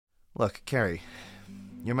Look, Kerri,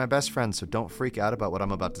 you're my best friend, so don't freak out about what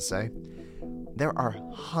I'm about to say. There are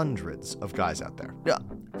hundreds of guys out there. Yeah,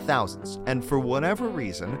 thousands. And for whatever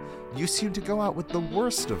reason, you seem to go out with the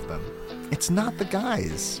worst of them. It's not the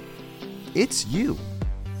guys. It's you.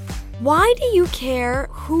 Why do you care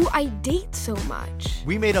who I date so much?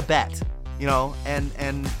 We made a bet,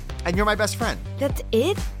 and you're my best friend. That's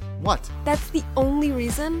it? What? That's the only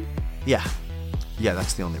reason? Yeah,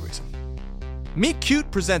 that's the only reason. Meet Cute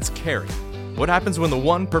presents Kerri. What happens when the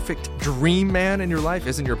one perfect dream man in your life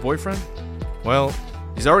isn't your boyfriend? Well,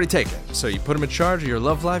 he's already taken, so you put him in charge of your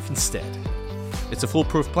love life instead. It's a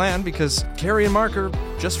foolproof plan because Kerri and Mark are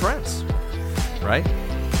just friends, right?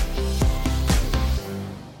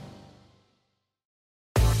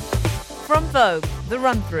 From Vogue, The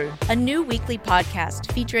Run-Through, a new weekly podcast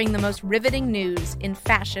featuring the most riveting news in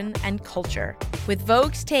fashion and culture, with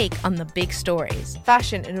Vogue's take on the big stories.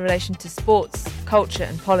 Fashion in relation to sports, culture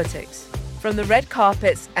and politics. From the red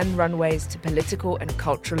carpets and runways to political and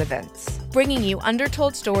cultural events. Bringing you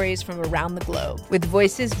undertold stories from around the globe. With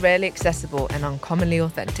voices rarely accessible and uncommonly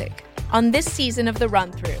authentic. On this season of The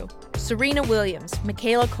Run-Through, Serena Williams,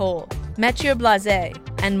 Michaela Cole, Mathieu Blasé,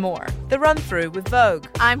 and more. The Run-Through with Vogue.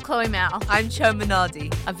 I'm Chloe Mal. I'm Cho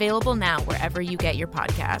Minardi. Available now wherever you get your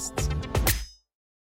podcasts.